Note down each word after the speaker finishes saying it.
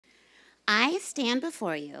I stand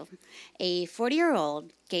before you, a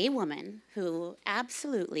 40-year-old gay woman who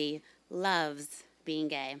absolutely loves being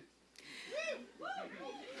gay.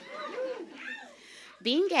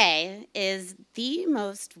 Being gay is the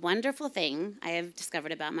most wonderful thing I have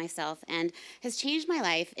discovered about myself and has changed my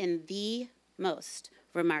life in the most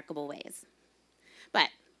remarkable ways. But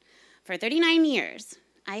for 39 years,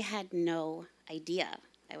 I had no idea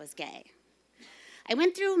I was gay. I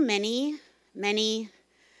went through many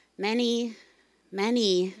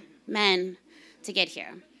men to get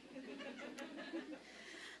here.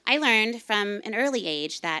 I learned from an early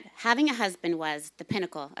age that having a husband was the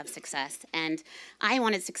pinnacle of success, and I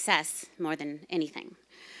wanted success more than anything.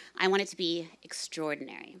 I wanted to be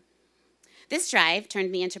extraordinary. This drive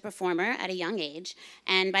turned me into a performer at a young age,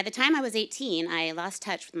 and by the time I was 18, I lost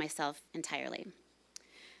touch with myself entirely.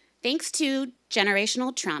 Thanks to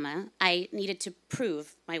generational trauma, I needed to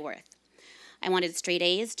prove my worth. I wanted straight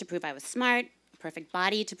A's to prove I was smart, a perfect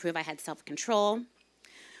body to prove I had self-control.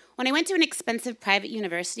 When I went to an expensive private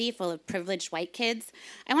university full of privileged white kids,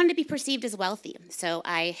 I wanted to be perceived as wealthy, so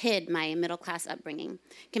I hid my middle-class upbringing,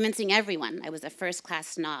 convincing everyone I was a first-class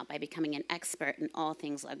snob by becoming an expert in all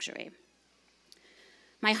things luxury.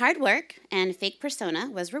 My hard work and fake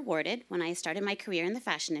persona was rewarded when I started my career in the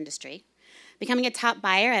fashion industry, becoming a top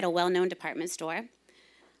buyer at a well-known department store.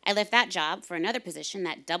 I left that job for another position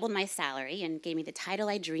that doubled my salary and gave me the title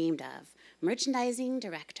I dreamed of, merchandising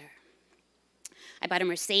director. I bought a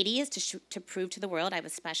Mercedes to prove to the world I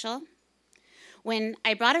was special. When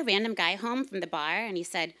I brought a random guy home from the bar and he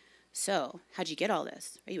said, "So, how'd you get all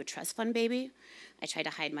this? Are you a trust fund baby?" I tried to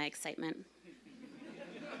hide my excitement.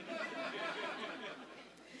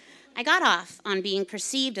 I got off on being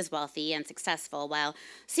perceived as wealthy and successful while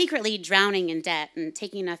secretly drowning in debt and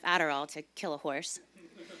taking enough Adderall to kill a horse.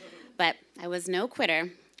 But I was no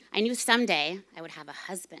quitter. I knew someday I would have a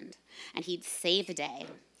husband, and he'd save the day.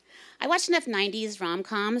 I watched enough 90s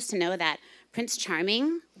rom-coms to know that Prince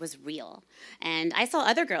Charming was real, and I saw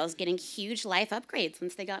other girls getting huge life upgrades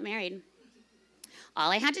once they got married. All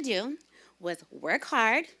I had to do was work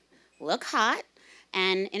hard, look hot,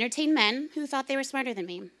 and entertain men who thought they were smarter than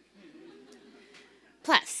me.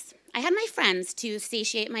 Plus, I had my friends to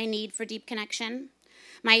satiate my need for deep connection.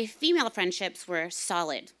 My female friendships were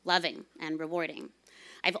solid, loving, and rewarding.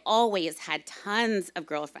 I've always had tons of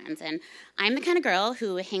girlfriends, and I'm the kind of girl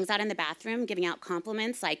who hangs out in the bathroom giving out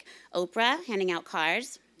compliments like Oprah handing out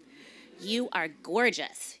cars. "You are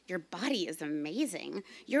gorgeous. Your body is amazing.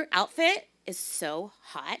 Your outfit is so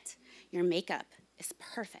hot. Your makeup is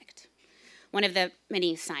perfect." One of the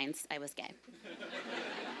many signs I was gay.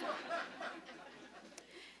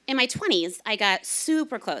 In my 20s, I got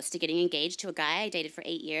super close to getting engaged to a guy I dated for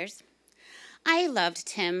 8 years. I loved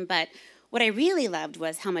Tim, but what I really loved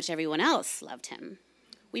was how much everyone else loved him.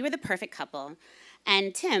 We were the perfect couple,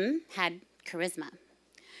 and Tim had charisma.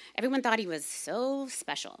 Everyone thought he was so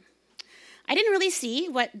special. I didn't really see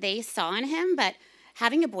what they saw in him, but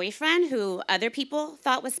having a boyfriend who other people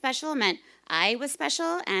thought was special meant I was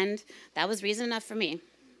special, and that was reason enough for me.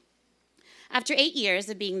 After 8 years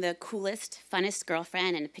of being the coolest, funnest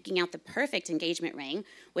girlfriend and picking out the perfect engagement ring,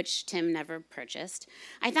 which Tim never purchased,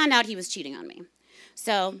 I found out he was cheating on me.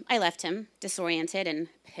 So I left him, disoriented and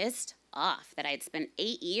pissed off that I had spent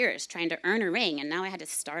 8 years trying to earn a ring and now I had to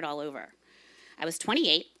start all over. I was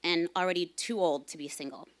 28 and already too old to be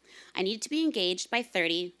single. I needed to be engaged by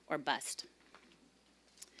 30 or bust.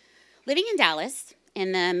 Living in Dallas,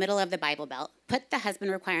 in the middle of the Bible Belt, put the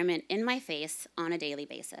husband requirement in my face on a daily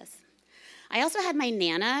basis. I also had my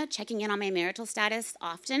Nana checking in on my marital status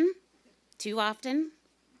often, too often.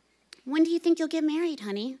 "When do you think you'll get married,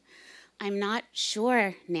 honey?" "I'm not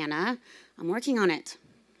sure, Nana. I'm working on it."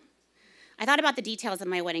 I thought about the details of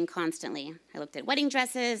my wedding constantly. I looked at wedding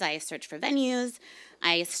dresses, I searched for venues,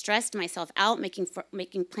 I stressed myself out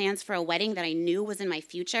making plans for a wedding that I knew was in my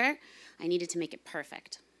future. I needed to make it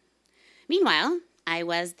perfect. Meanwhile, I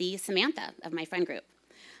was the Samantha of my friend group.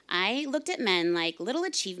 I looked at men like little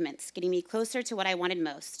achievements, getting me closer to what I wanted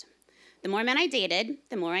most. The more men I dated,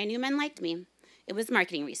 the more I knew men liked me. It was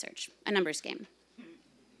marketing research, a numbers game.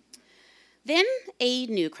 Then a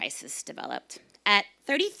new crisis developed. At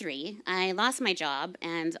 33, I lost my job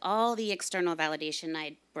and all the external validation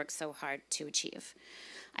I'd worked so hard to achieve.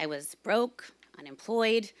 I was broke,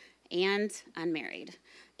 unemployed, and unmarried,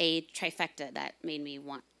 a trifecta that made me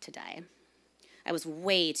want to die. I was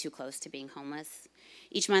way too close to being homeless.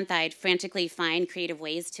 Each month, I'd frantically find creative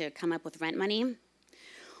ways to come up with rent money.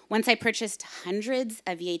 Once I purchased hundreds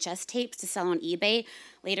of VHS tapes to sell on eBay,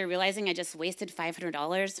 later realizing I just wasted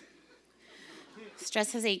 $500.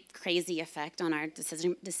 Stress has a crazy effect on our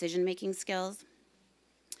decision-making skills.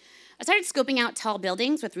 I started scoping out tall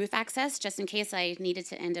buildings with roof access just in case I needed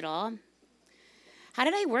to end it all. How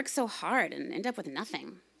did I work so hard and end up with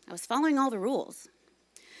nothing? I was following all the rules.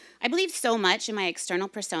 I believed so much in my external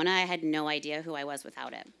persona, I had no idea who I was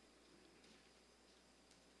without it.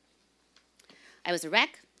 I was a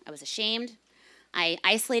wreck. I was ashamed. I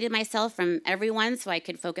isolated myself from everyone so I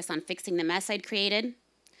could focus on fixing the mess I'd created.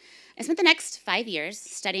 I spent the next 5 years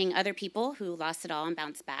studying other people who lost it all and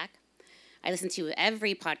bounced back. I listened to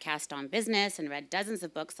every podcast on business and read dozens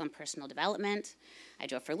of books on personal development. I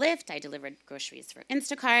drove for Lyft. I delivered groceries for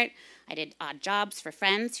Instacart. I did odd jobs for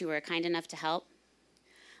friends who were kind enough to help.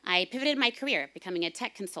 I pivoted my career, becoming a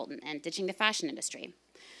tech consultant and ditching the fashion industry.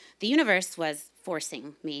 The universe was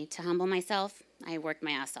forcing me to humble myself. I worked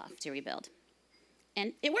my ass off to rebuild.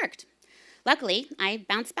 And it worked. Luckily, I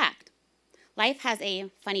bounced back. Life has a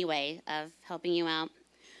funny way of helping you out.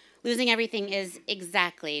 Losing everything is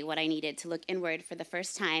exactly what I needed to look inward for the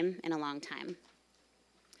first time in a long time.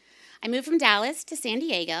 I moved from Dallas to San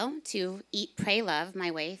Diego to eat, pray, love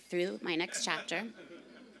my way through my next chapter.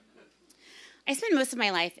 I spent most of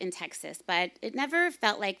my life in Texas, but it never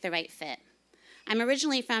felt like the right fit. I'm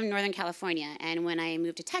originally from Northern California, and when I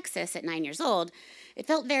moved to Texas at 9 years old, it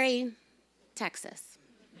felt very Texas.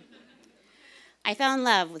 I fell in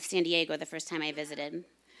love with San Diego the first time I visited.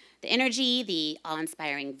 The energy, the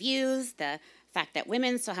awe-inspiring views, the fact that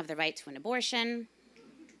women still have the right to an abortion.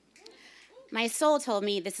 My soul told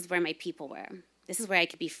me this is where my people were. This is where I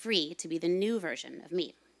could be free to be the new version of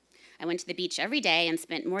me. I went to the beach every day and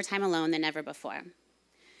spent more time alone than ever before.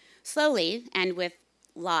 Slowly, and with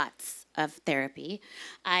lots of therapy,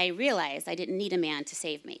 I realized I didn't need a man to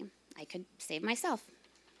save me. I could save myself.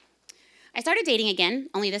 I started dating again,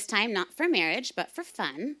 only this time not for marriage, but for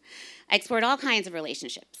fun. I explored all kinds of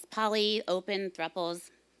relationships, poly, open,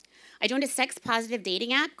 thruples. I joined a sex-positive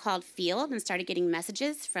dating app called Field and started getting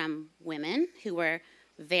messages from women who were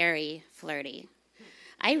very flirty.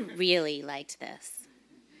 I really liked this.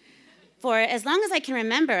 For as long as I can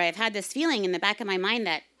remember, I've had this feeling in the back of my mind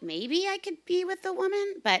that maybe I could be with a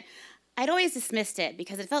woman, but I'd always dismissed it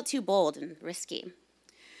because it felt too bold and risky.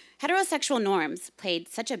 Heterosexual norms played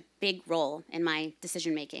such a big role in my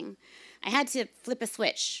decision-making. I had to flip a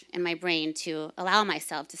switch in my brain to allow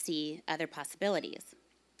myself to see other possibilities.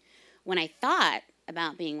 When I thought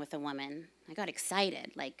about being with a woman, I got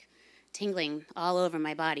excited, like tingling all over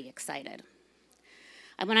my body, excited.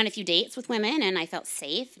 I went on a few dates with women, and I felt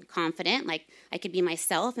safe and confident, like I could be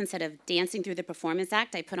myself instead of dancing through the performance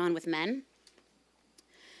act I put on with men.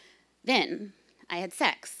 Then I had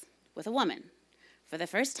sex with a woman for the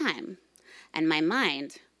first time, and my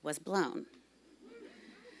mind was blown.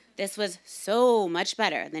 This was so much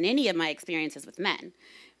better than any of my experiences with men.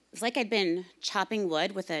 It was like I'd been chopping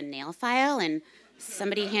wood with a nail file and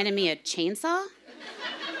somebody handed me a chainsaw.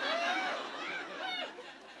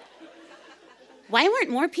 Why weren't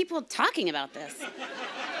more people talking about this?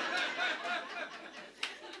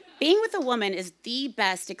 Being with a woman is the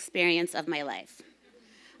best experience of my life.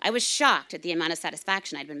 I was shocked at the amount of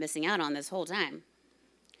satisfaction I'd been missing out on this whole time.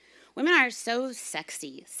 Women are so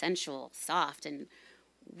sexy, sensual, soft, and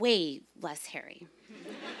way less hairy.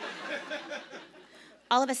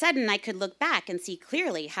 All of a sudden, I could look back and see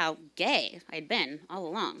clearly how gay I'd been all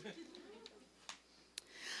along.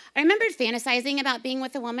 I remembered fantasizing about being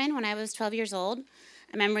with a woman when I was 12 years old,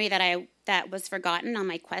 a memory that was forgotten on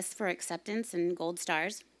my quest for acceptance and gold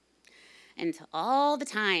stars. And all the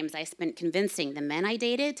times I spent convincing the men I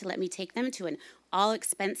dated to let me take them to an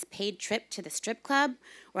all-expense-paid trip to the strip club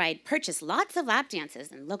where I'd purchase lots of lap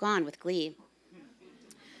dances and look on with glee.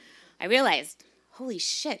 I realized, holy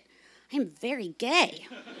shit, I'm very gay.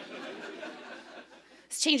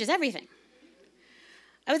 This changes everything.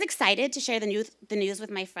 I was excited to share the news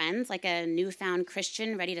with my friends, like a newfound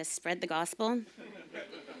Christian ready to spread the gospel.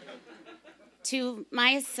 To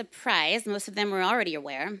my surprise, most of them were already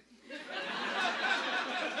aware.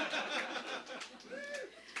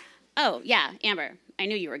 Oh, yeah, Amber, I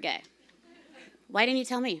knew you were gay. Why didn't you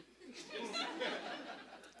tell me?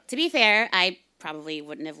 To be fair, I probably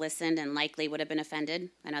wouldn't have listened and likely would have been offended,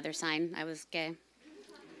 another sign I was gay.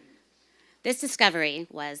 This discovery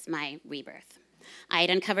was my rebirth. I had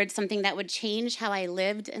uncovered something that would change how I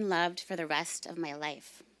lived and loved for the rest of my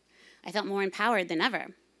life. I felt more empowered than ever.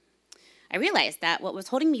 I realized that what was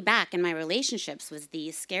holding me back in my relationships was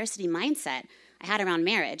the scarcity mindset I had around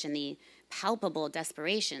marriage and the palpable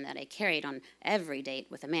desperation that I carried on every date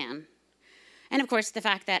with a man. And of course, the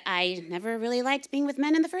fact that I never really liked being with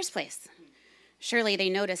men in the first place. Surely they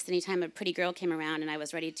noticed any time a pretty girl came around and I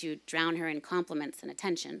was ready to drown her in compliments and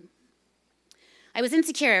attention. I was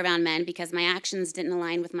insecure around men because my actions didn't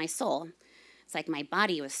align with my soul. It's like my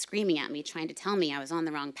body was screaming at me, trying to tell me I was on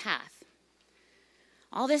the wrong path.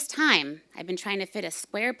 All this time, I've been trying to fit a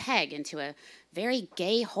square peg into a very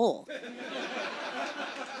gay hole.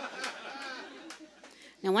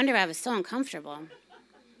 No wonder I was so uncomfortable.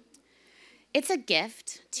 It's a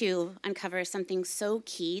gift to uncover something so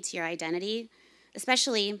key to your identity,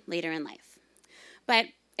 especially later in life. But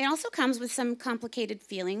it also comes with some complicated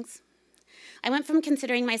feelings. I went from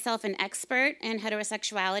considering myself an expert in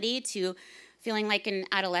heterosexuality to feeling like an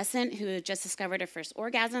adolescent who had just discovered her first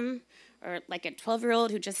orgasm, or like a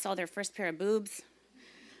 12-year-old who just saw their first pair of boobs.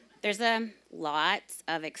 There's a lot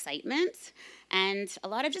of excitement and a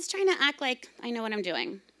lot of just trying to act like I know what I'm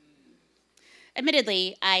doing.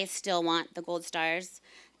 Admittedly, I still want the gold stars,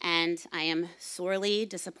 and I am sorely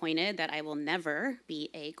disappointed that I will never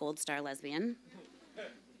be a gold star lesbian.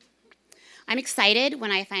 I'm excited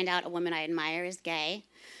when I find out a woman I admire is gay.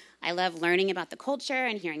 I love learning about the culture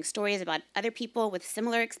and hearing stories about other people with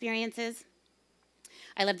similar experiences.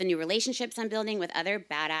 I love the new relationships I'm building with other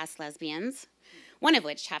badass lesbians, one of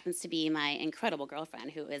which happens to be my incredible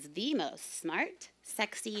girlfriend, who is the most smart,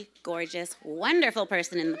 sexy, gorgeous, wonderful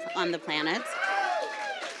person on the planet.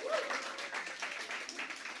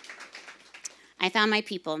 I found my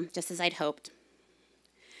people, just as I'd hoped.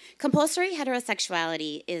 Compulsory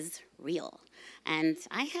heterosexuality is real, and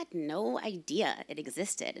I had no idea it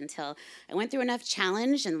existed until I went through enough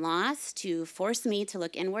challenge and loss to force me to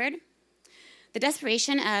look inward. The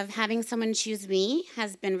desperation of having someone choose me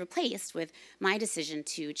has been replaced with my decision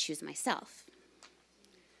to choose myself.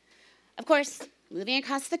 Of course, moving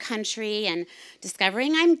across the country and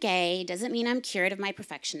discovering I'm gay doesn't mean I'm cured of my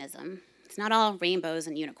perfectionism. It's not all rainbows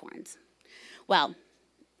and unicorns. Well,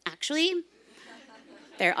 actually,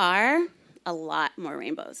 there are a lot more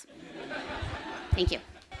rainbows. Thank you.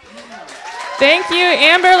 Thank you,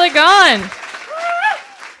 Amber Liggon.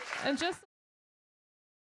 And just